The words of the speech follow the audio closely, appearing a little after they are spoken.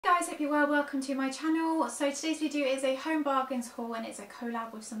guys, hope you're well. Welcome to my channel. So today's video is a home bargains haul and it's a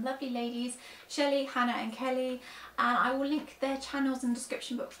collab with some lovely ladies, Shelley, Hannah and Kelly, and I will link their channels in the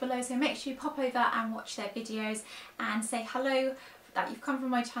description box below, so make sure you pop over and watch their videos and say hello that you've come from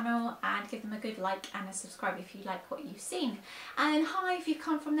my channel and give them a good like and a subscribe if you like what you've seen. And then hi if you've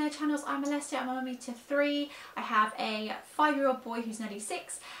come from their channels. I'm Alessia, I'm a mummy to 3. I have a 5-year-old boy who's nearly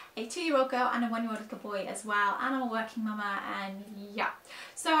 6, a 2-year-old girl and a 1-year-old little boy as well, and I'm a working mama, and yeah.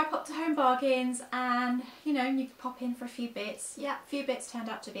 So I popped to Home Bargains and you know, you could pop in for a few bits. Yeah, a few bits turned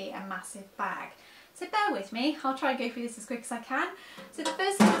out to be a massive bag. So bear with me, I'll try and go through this as quick as I can. So the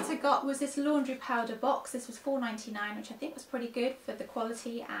first thing that I got was this laundry powder box. This was $4.99, which I think was pretty good for the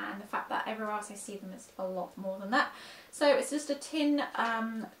quality and the fact that everywhere else I see them is a lot more than that. So it's just a tin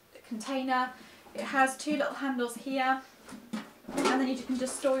container. It has 2 little handles here, and then you can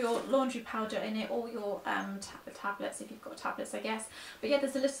just store your laundry powder in it, or your tablets if you've got tablets, I guess. But yeah,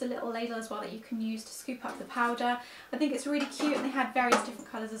 there's a little ladle as well that you can use to scoop up the powder. I think it's really cute, and they had various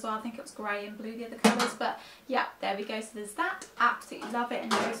different colours as well. I think it was grey and blue, the other colours, but yeah, there we go. So there's that. Absolutely love it,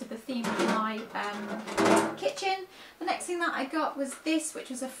 and it goes with the theme of my kitchen. The next thing that I got was this, which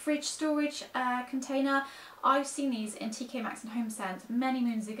was a fridge storage container. I've seen these in TK Maxx and HomeSense many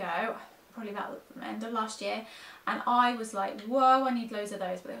moons ago, probably about the end of last year, and I was like, whoa, I need loads of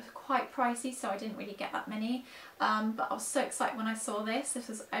those, but they were quite pricey, so I didn't really get that many. But I was so excited when I saw this. This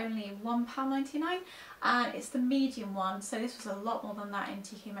was only £1.99, and it's the medium one, so this was a lot more than that in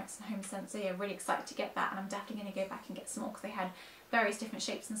TK Maxx and HomeSense. So yeah, really excited to get that, and I'm definitely going to go back and get some more because they had various different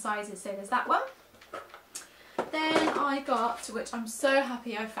shapes and sizes. So there's that one. Then I got, which I'm so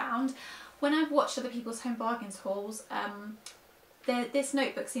happy I found, when I've watched other people's Home Bargains hauls, this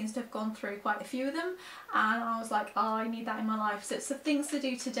notebook seems to have gone through quite a few of them, and I was like, oh, I need that in my life. So it's the things to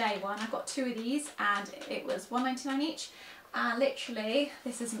do today one. I got 2 of these and it was $1.99 each, and literally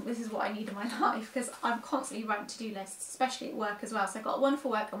this is what I need in my life because I'm constantly writing to-do lists, especially at work as well. So I got one for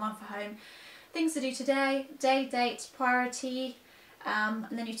work and one for home. Things to do today, day, date, priority, and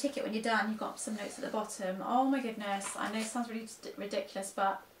then you tick it when you're done. You've got some notes at the bottom. Oh my goodness, I know it sounds really ridiculous,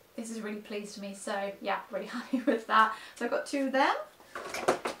 but this has really pleased me, so yeah, really happy with that. So I got 2 of them.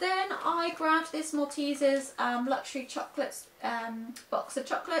 Then I grabbed this Maltesers luxury chocolates box of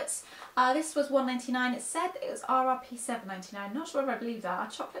chocolates. This was $1.99. It said it was RRP $7.99. Not sure if I believe that. Are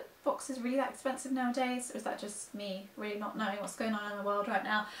chocolate boxes really that expensive nowadays, or is that just me really not knowing what's going on in the world right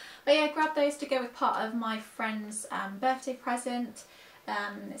now? But yeah, I grabbed those to go with part of my friend's birthday present.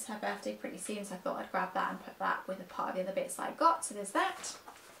 It's her birthday pretty soon, so I thought I'd grab that and put that with a part of the other bits that I got. So there's that.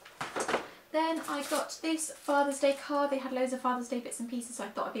 Then I got this Father's Day card. They had loads of Father's Day bits and pieces, so I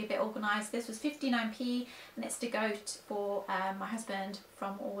thought I'd be a bit organised. This was 59p, and it's to go for my husband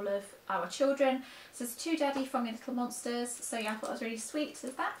from all of our children. So it's to Daddy from Your Little Monsters. So yeah, I thought it was really sweet. So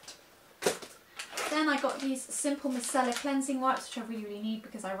that. Then I got these simple micellar cleansing wipes, which I really need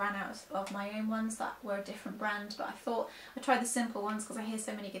because I ran out of my own ones that were a different brand, but I thought I'd try the simple ones because I hear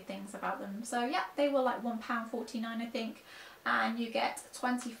so many good things about them. So yeah, they were like £1.49 I think, and you get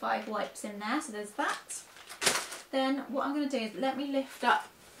 25 wipes in there, so there's that. Then what I'm going to do is let me lift up,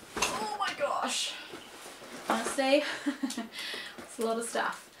 oh my gosh, honestly, it's a lot of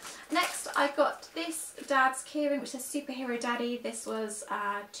stuff. Next I got this Dad's keyring, which says Superhero Daddy. This was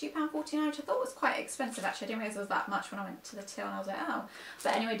 £2.49, which I thought was quite expensive actually. I didn't realise it was that much when I went to the till, and I was like, oh.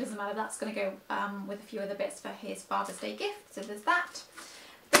 But anyway, it doesn't matter, that's going to go with a few other bits for his Father's Day gift, so there's that.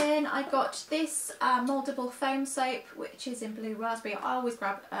 Then I got this mouldable foam soap, which is in blue raspberry. I always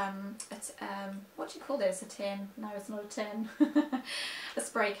grab what do you call this? A tin? No, it's not a tin. A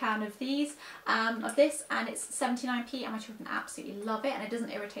spray can of these, of this, and it's 79p, and my children absolutely love it, and it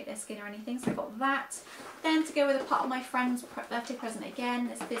doesn't irritate their skin or anything. So I got that. Then to go with a part of my friend's birthday present again,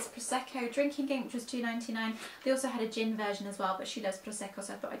 it's this Prosecco drinking game, which was $2.99. They also had a gin version as well, but she loves Prosecco,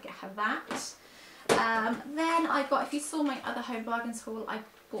 so I thought I'd get her that. Then I got, if you saw my other Home Bargains haul, I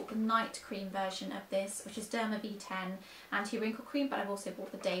bought the night cream version of this, which is Derma V10 anti-wrinkle cream, but I've also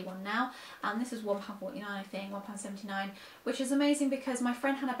bought the day one now, and this is £1.49 I think, £1.79, which is amazing because my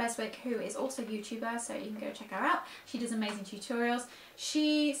friend Hannah Beswick, who is also a YouTuber, so you can go check her out, she does amazing tutorials.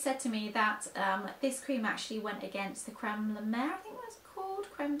 She said to me that this cream actually went against the Creme de Mer, I think what it's called,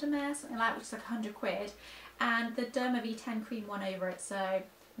 Creme de Mer, something like that, which is like 100 quid, and the Derma V10 cream won over it, so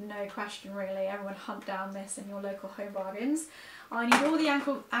no question really, everyone hunt down this in your local Home Bargains. I need all the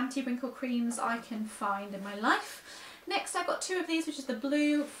anti-wrinkle creams I can find in my life. Next I got 2 of these, which is the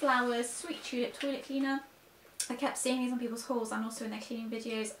Blue Flowers Sweet Tulip Toilet Cleaner. I kept seeing these on people's hauls and also in their cleaning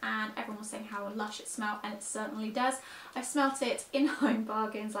videos, and everyone was saying how lush it smelled, and it certainly does. I smelt it in Home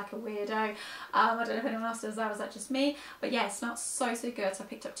Bargains like a weirdo. I don't know if anyone else does that, was that just me? But yeah, it smelled so good, so I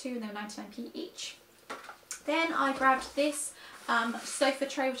picked up 2 and they were 99p each. Then I grabbed this sofa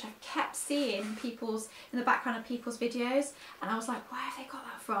tray, which I kept seeing in the background of people's videos, and I was like, where have they got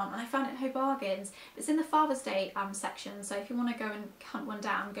that from? And I found it in Home Bargains. It's in the Father's Day section, so if you want to go and hunt one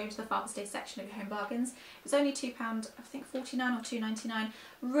down, go to the Father's Day section of your Home Bargains. It's only £2, I think 49 or £2.99.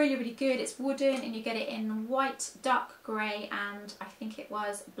 Really good. It's wooden, and you get it in white, dark grey, and I think it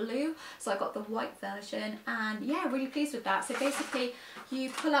was blue, so I got the white version, and yeah, really pleased with that. So basically you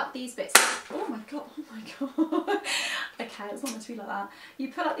pull out these bits. Oh my god. Okay, it's not meant to be like that.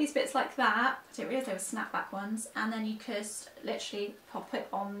 You pull out these bits like that. I didn't realise they were snapback ones, and then you just literally pop it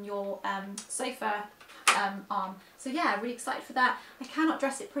on your sofa arm. So yeah, really excited for that. I cannot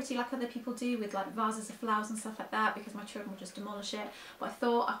dress it pretty like other people do with like vases of flowers and stuff like that, because my children will just demolish it, but I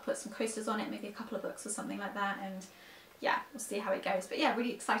thought I'd put some coasters on it, maybe a couple of books or something like that, and yeah, we'll see how it goes. But yeah,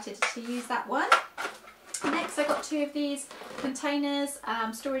 really excited to use that one. Next I got 2 of these containers,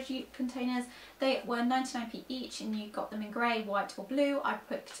 storage containers. They were 99p each, and you got them in grey, white or blue. I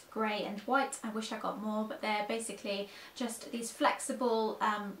picked grey and white. I wish I got more, but they're basically just these flexible,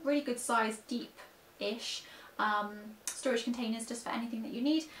 really good size, deep-ish storage containers just for anything that you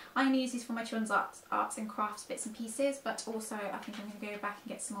need. I'm going to use these for my children's arts and crafts bits and pieces, but also I think I'm going to go back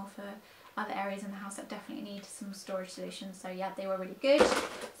and get some more for other areas in the house that definitely need some storage solutions. So yeah, they were really good. So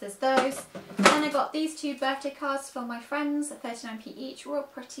there's those. Then I got these 2 birthday cards for my friends at 39p each. Real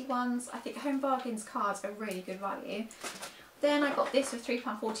pretty ones. I think Home Bargains cards are really good value. Then I got this for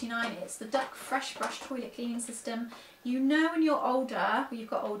 £3.49. It's the Duck Fresh Brush Toilet Cleaning System. You know when you're older, when you've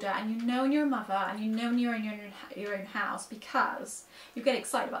got older, and you know when you're a mother, and you know when you're in your own house, because you get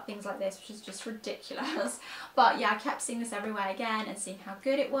excited about things like this, which is just ridiculous. But yeah, I kept seeing this everywhere again and seeing how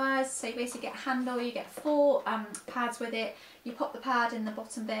good it was. So you basically get a handle, you get 4 pads with it. You pop the pad in the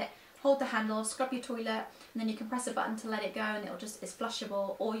bottom bit, hold the handle, scrub your toilet, and then you can press a button to let it go, and it's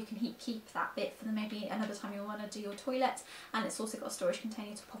flushable, or you can keep that bit for maybe another time you want to do your toilet. And it's also got a storage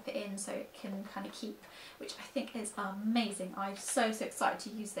container to pop it in, so it can kind of keep, which I think is amazing. I'm so excited to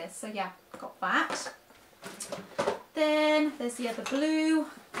use this. So yeah, got that. Then there's the other blue,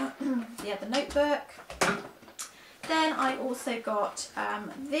 the other notebook. Then I also got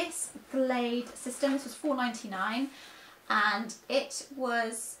this Glade system. This was £4.99. And it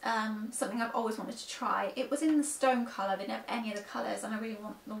was something I've always wanted to try. It was in the stone colour, they didn't have any other colours, and I really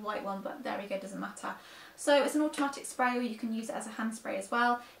want the white one, but there we go, doesn't matter. So it's an automatic spray, or you can use it as a hand spray as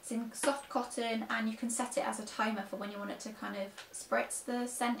well. It's in soft cotton, and you can set it as a timer for when you want it to kind of spritz the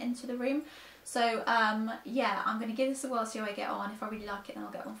scent into the room. So yeah, I'm going to give this a whirl, see how I get on. If I really like it, then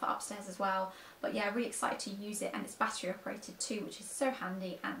I'll get one for upstairs as well. But yeah, really excited to use it, and it's battery operated too, which is so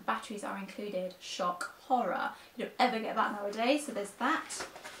handy, and batteries are included. Shock horror. You don't ever get that nowadays, so there's that.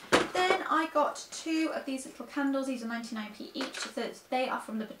 Then I got 2 of these little candles. These are 99p each, so they are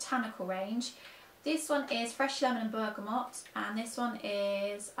from the botanical range. This one is fresh lemon and bergamot, and this one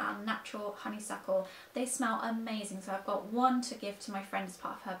is natural honeysuckle. They smell amazing, so I've got 1 to give to my friend as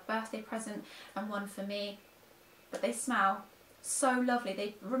part of her birthday present, and 1 for me. But they smell so lovely.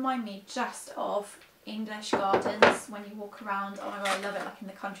 They remind me just of English gardens when you walk around. Oh my god, I love it, like in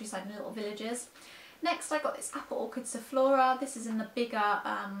the countryside in little villages. Next I got this Apple Orchid Flora. This is in the bigger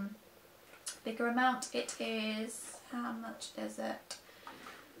amount. It is, how much is it?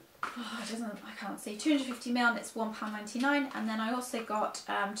 Oh, I can't see. 250ml, and it's £1.99. And then I also got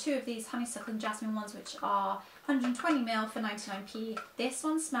 2 of these honeysuckle and jasmine ones, which are 120ml for 99p. This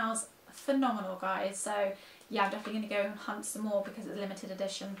one smells phenomenal, guys. So yeah, I'm definitely going to go and hunt some more because it's a limited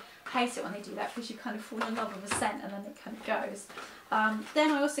edition. I hate it when they do that, because you kind of fall in love with a scent and then it kind of goes.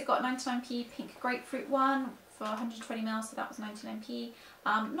 Then I also got 99p pink grapefruit one for 120ml, so that was 99p.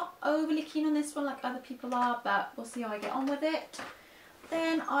 Not overly keen on this one like other people are, but we'll see how I get on with it.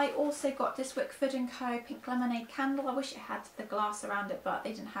 Then I also got this Wickford & Co pink lemonade candle. I wish it had the glass around it, but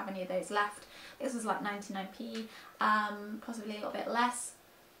they didn't have any of those left. This was like 99p, possibly a little bit less.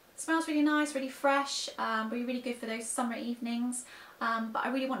 It smells really nice, really fresh, really good for those summer evenings. But I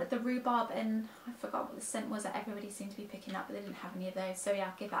really wanted the rhubarb, and I forgot what the scent was that everybody seemed to be picking up, but they didn't have any of those. So yeah,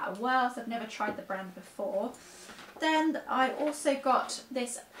 I'll give that a whirl. So I've never tried the brand before. Then I also got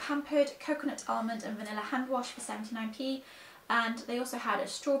this Pampered Coconut Almond and Vanilla Hand Wash for 79p. And they also had a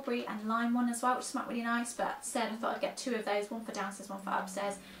strawberry and lime one as well, which smelled really nice, but said I thought I'd get 2 of those, one for downstairs, one for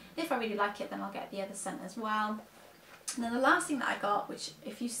upstairs. If I really like it, then I'll get the other scent as well. And then the last thing that I got, which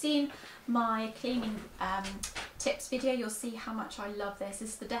if you've seen my cleaning tips video, you'll see how much I love this. This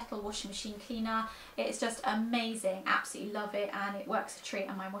is the Dettol washing machine cleaner. It's just amazing, absolutely love it, and it works a treat,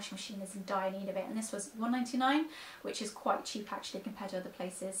 and my washing machine is in dire need of it. And this was £1.99, which is quite cheap actually compared to other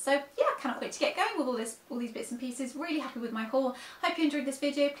places. So yeah, cannot wait to get going with all these bits and pieces. Really happy with my haul. Hope you enjoyed this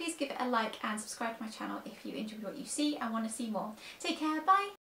video. Please give it a like and subscribe to my channel if you enjoyed what you see and want to see more. Take care, bye!